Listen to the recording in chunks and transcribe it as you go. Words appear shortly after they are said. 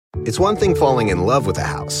It's one thing falling in love with a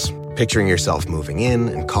house, picturing yourself moving in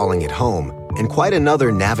and calling it home, and quite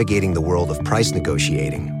another navigating the world of price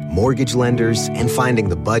negotiating, mortgage lenders, and finding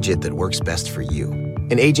the budget that works best for you.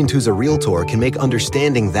 An agent who's a Realtor can make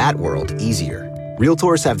understanding that world easier.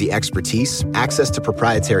 Realtors have the expertise, access to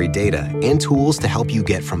proprietary data, and tools to help you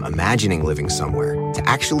get from imagining living somewhere to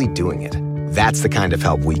actually doing it. That's the kind of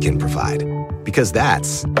help we can provide. Because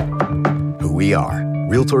that's who we are.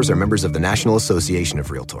 Realtors are members of the National Association of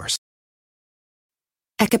Realtors.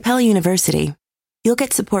 At Capella University, you'll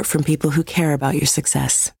get support from people who care about your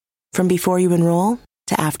success. From before you enroll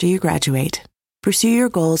to after you graduate, pursue your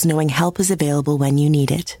goals knowing help is available when you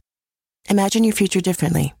need it. Imagine your future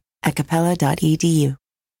differently at capella.edu.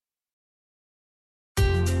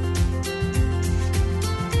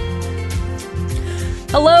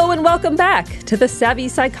 Hello and welcome back to The Savvy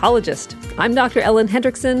Psychologist. I'm Dr. Ellen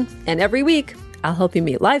Hendriksen, and every week I'll help you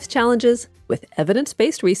meet life's challenges with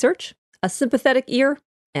evidence-based research, a sympathetic ear,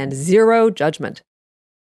 and zero judgment.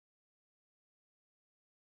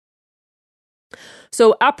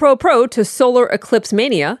 So apropos to solar eclipse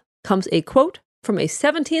mania comes a quote from a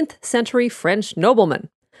 17th century French nobleman.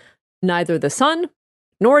 Neither the sun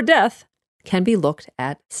nor death can be looked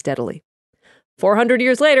at steadily. 400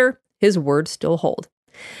 years later, his words still hold.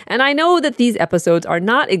 And I know that these episodes are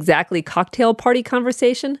not exactly cocktail party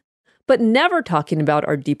conversation, but never talking about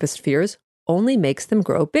our deepest fears only makes them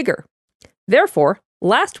grow bigger. Therefore,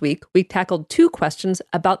 last week we tackled two questions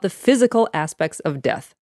about the physical aspects of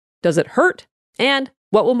death. Does it hurt? And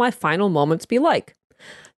what will my final moments be like?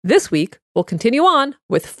 This week, we'll continue on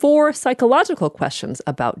with 4 psychological questions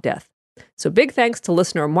about death. So big thanks to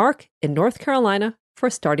listener Mark in North Carolina for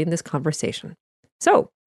starting this conversation. So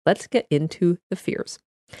let's get into the fears.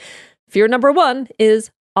 Fear number 1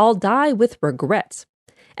 is, I'll die with regrets.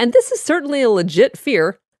 And this is certainly a legit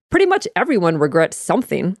fear. Pretty much everyone regrets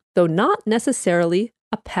something, though not necessarily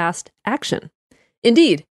a past action.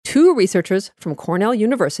 Indeed, 2 researchers from Cornell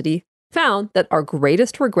University found that our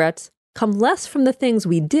greatest regrets come less from the things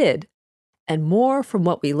we did and more from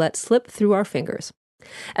what we let slip through our fingers.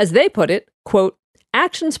 As they put it, quote,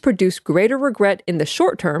 actions produce greater regret in the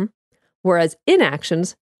short term, whereas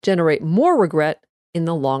inactions generate more regret in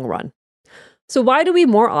the long run. So why do we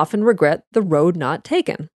more often regret the road not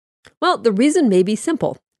taken? Well, the reason may be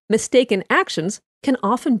simple. Mistaken actions can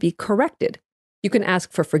often be corrected. You can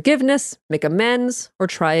ask for forgiveness, make amends, or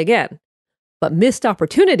try again. But missed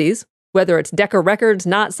opportunities, whether it's Decca Records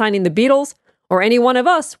not signing the Beatles, or any one of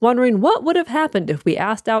us wondering what would have happened if we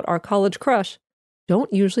asked out our college crush,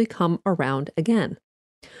 don't usually come around again.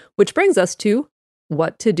 Which brings us to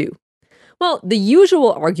what to do. Well, the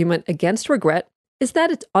usual argument against regret is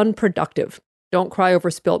that it's unproductive. Don't cry over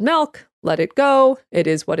spilled milk, let it go, it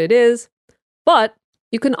is what it is. But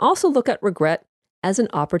you can also look at regret as an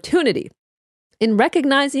opportunity. In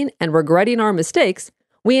recognizing and regretting our mistakes,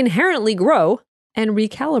 we inherently grow and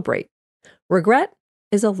recalibrate. Regret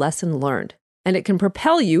is a lesson learned, and it can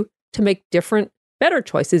propel you to make different, better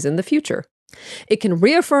choices in the future. It can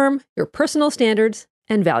reaffirm your personal standards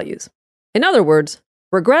and values. In other words,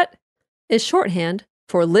 regret is shorthand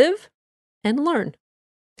for live and learn.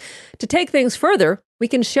 To take things further, we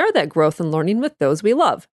can share that growth and learning with those we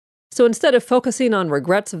love. So instead of focusing on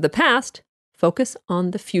regrets of the past, focus on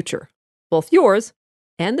the future, both yours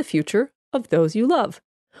and the future of those you love.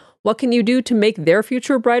 What can you do to make their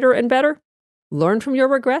future brighter and better? Learn from your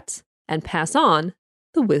regrets and pass on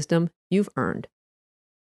the wisdom you've earned.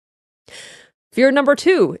 Fear number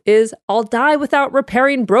 2 is, I'll die without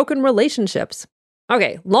repairing broken relationships.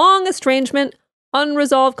 Okay, long estrangement,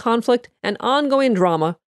 unresolved conflict, and ongoing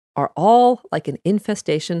drama are all like an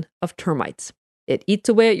infestation of termites. It eats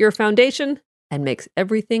away at your foundation and makes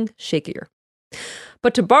everything shakier.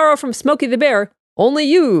 But to borrow from Smokey the Bear, only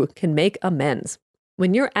you can make amends.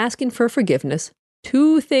 When you're asking for forgiveness,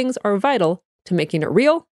 2 things are vital to making it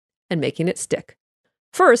real and making it stick.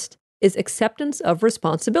 First is acceptance of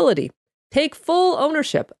responsibility. Take full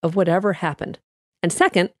ownership of whatever happened. And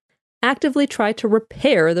second, actively try to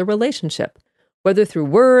repair the relationship. Whether through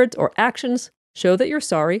words or actions, show that you're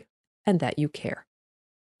sorry and that you care.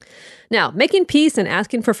 Now, making peace and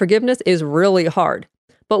asking for forgiveness is really hard.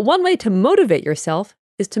 But one way to motivate yourself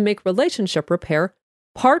is to make relationship repair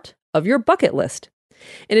part of your bucket list.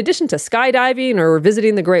 In addition to skydiving or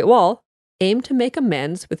visiting the Great Wall, aim to make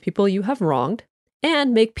amends with people you have wronged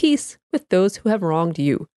and make peace with those who have wronged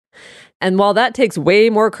you. And while that takes way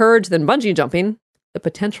more courage than bungee jumping, the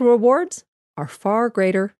potential rewards are far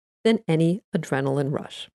greater than any adrenaline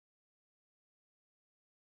rush.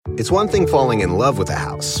 It's one thing falling in love with a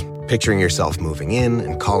house, picturing yourself moving in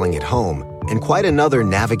and calling it home, and quite another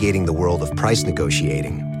navigating the world of price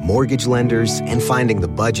negotiating, mortgage lenders, and finding the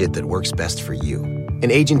budget that works best for you.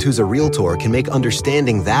 An agent who's a Realtor can make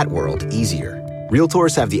understanding that world easier.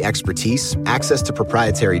 Realtors have the expertise, access to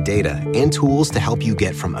proprietary data, and tools to help you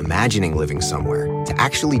get from imagining living somewhere to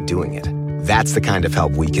actually doing it. That's the kind of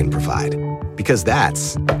help we can provide. Because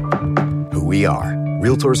that's who we are.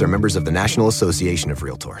 Realtors are members of the National Association of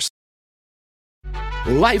Realtors.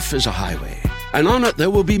 Life is a highway, and on it there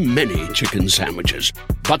will be many chicken sandwiches.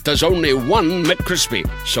 But there's only one McCrispy.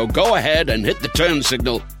 So go ahead and hit the turn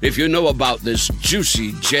signal if you know about this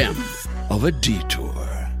juicy gem of a detour.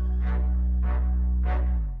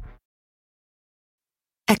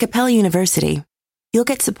 At Capella University, you'll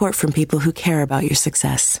get support from people who care about your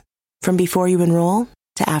success. From before you enroll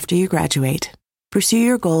to after you graduate, pursue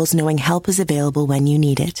your goals knowing help is available when you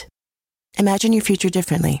need it. Imagine your future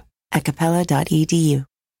differently at capella.edu.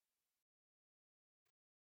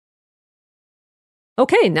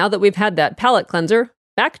 Okay, now that we've had that palate cleanser,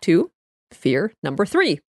 back to fear number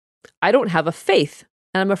 3. I don't have a faith,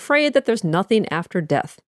 and I'm afraid that there's nothing after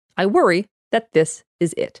death. I worry that this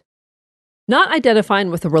is it. Not identifying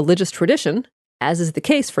with a religious tradition, as is the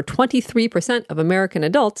case for 23% of American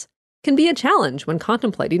adults, can be a challenge when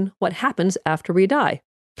contemplating what happens after we die.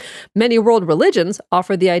 Many world religions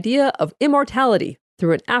offer the idea of immortality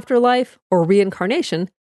through an afterlife or reincarnation,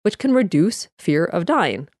 which can reduce fear of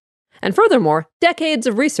dying. And furthermore, decades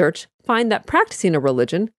of research find that practicing a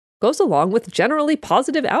religion goes along with generally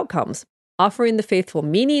positive outcomes, offering the faithful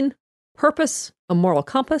meaning, purpose, a moral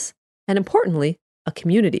compass, and importantly, a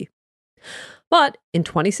community. But in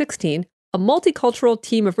 2016, a multicultural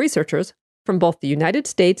team of researchers from both the United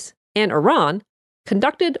States and Iran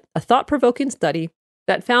conducted a thought-provoking study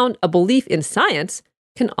that found a belief in science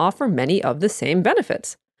can offer many of the same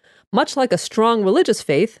benefits. Much like a strong religious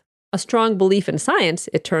faith, a strong belief in science,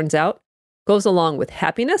 it turns out, goes along with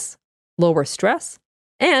happiness, lower stress,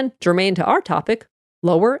 and, germane to our topic,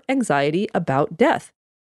 lower anxiety about death.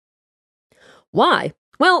 Why?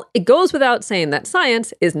 Well, it goes without saying that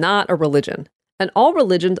science is not a religion, and all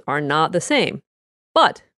religions are not the same.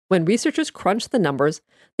 But when researchers crunched the numbers,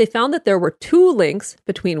 they found that there were 2 links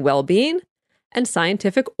between well-being and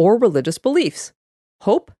scientific or religious beliefs: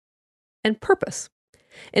 hope and purpose.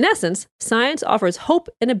 In essence, science offers hope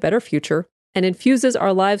in a better future and infuses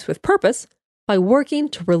our lives with purpose by working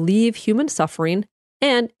to relieve human suffering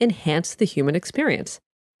and enhance the human experience.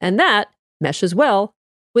 And that meshes well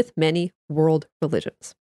with many world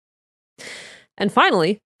religions. And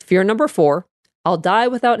finally, fear number 4, I'll die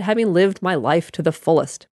without having lived my life to the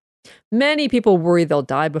fullest. Many people worry they'll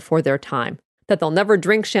die before their time, that they'll never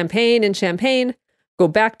drink champagne in Champagne, go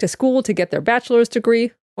back to school to get their bachelor's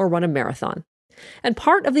degree, or run a marathon. And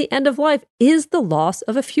part of the end of life is the loss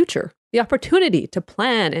of a future, the opportunity to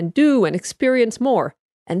plan and do and experience more,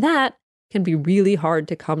 and that can be really hard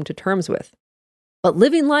to come to terms with. But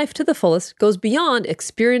living life to the fullest goes beyond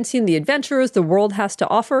experiencing the adventures the world has to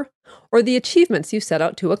offer or the achievements you set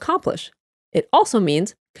out to accomplish. It also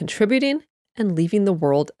means contributing and leaving the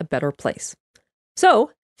world a better place.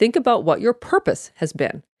 So, think about what your purpose has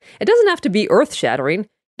been. It doesn't have to be earth-shattering. You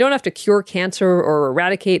don't have to cure cancer or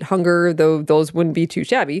eradicate hunger, though those wouldn't be too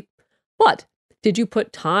shabby. But did you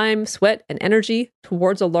put time, sweat, and energy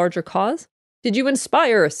towards a larger cause? Did you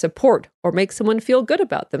inspire, support, or make someone feel good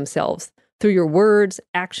about themselves through your words,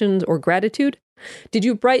 actions, or gratitude? Did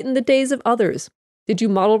you brighten the days of others? Did you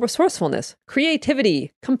model resourcefulness,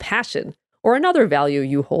 creativity, compassion, or another value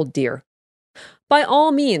you hold dear? By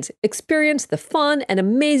all means, experience the fun and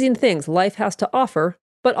amazing things life has to offer,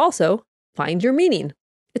 but also find your meaning.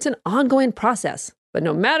 It's an ongoing process, but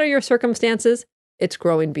no matter your circumstances, it's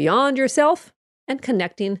growing beyond yourself and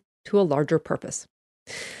connecting to a larger purpose.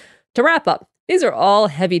 To wrap up, these are all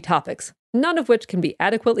heavy topics, none of which can be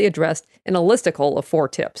adequately addressed in a listicle of 4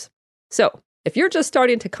 tips. So, if you're just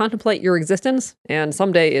starting to contemplate your existence and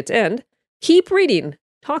someday its end, keep reading,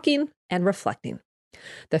 talking, and reflecting.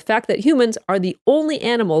 The fact that humans are the only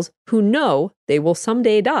animals who know they will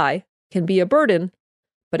someday die can be a burden,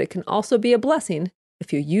 but it can also be a blessing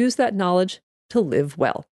if you use that knowledge to live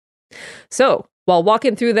well. So, while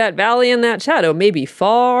walking through that valley and that shadow may be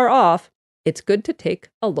far off, it's good to take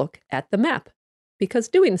a look at the map, because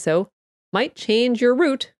doing so might change your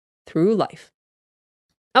route through life.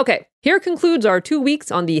 Okay, here concludes our 2 weeks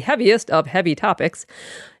on the heaviest of heavy topics.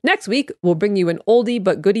 Next week, we'll bring you an oldie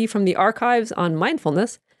but goodie from the archives on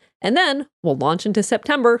mindfulness, and then we'll launch into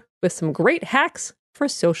September with some great hacks for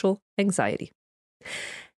social anxiety.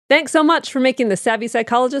 Thanks so much for making The Savvy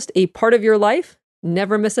Psychologist a part of your life.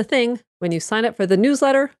 Never miss a thing when you sign up for the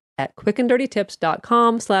newsletter at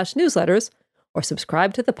quickanddirtytips.com/newsletters or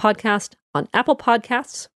subscribe to the podcast on Apple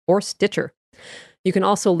Podcasts or Stitcher. You can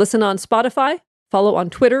also listen on Spotify, follow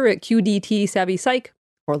on Twitter at QDT Savvy Psych,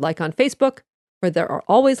 or like on Facebook, where there are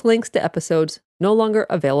always links to episodes no longer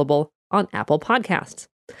available on Apple Podcasts.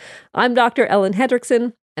 I'm Dr. Ellen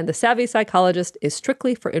Hendriksen, and the Savvy Psychologist is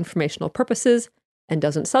strictly for informational purposes and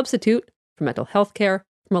doesn't substitute for mental health care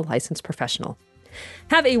from a licensed professional.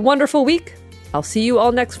 Have a wonderful week. I'll see you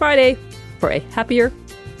all next Friday for a happier,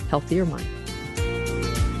 healthier mind.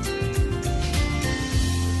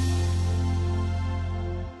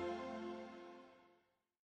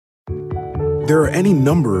 There are any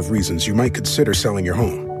number of reasons you might consider selling your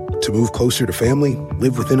home. To move closer to family,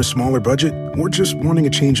 live within a smaller budget, or just wanting a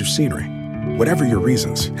change of scenery. Whatever your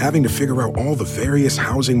reasons, having to figure out all the various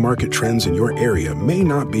housing market trends in your area may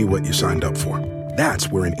not be what you signed up for. That's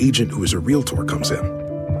where an agent who is a realtor comes in.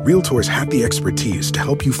 Realtors have the expertise to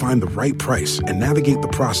help you find the right price and navigate the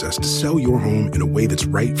process to sell your home in a way that's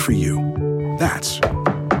right for you. That's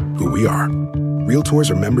who we are. Realtors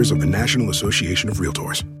are members of the National Association of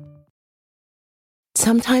Realtors.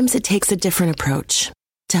 Sometimes it takes a different approach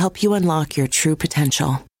to help you unlock your true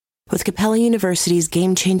potential. With Capella University's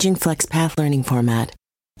game-changing FlexPath learning format,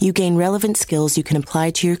 you gain relevant skills you can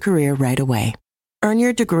apply to your career right away. Earn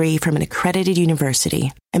your degree from an accredited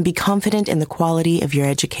university and be confident in the quality of your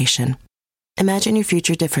education. Imagine your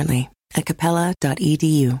future differently at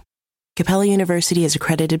capella.edu. Capella University is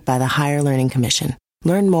accredited by the Higher Learning Commission.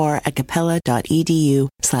 Learn more at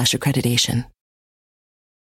capella.edu/accreditation.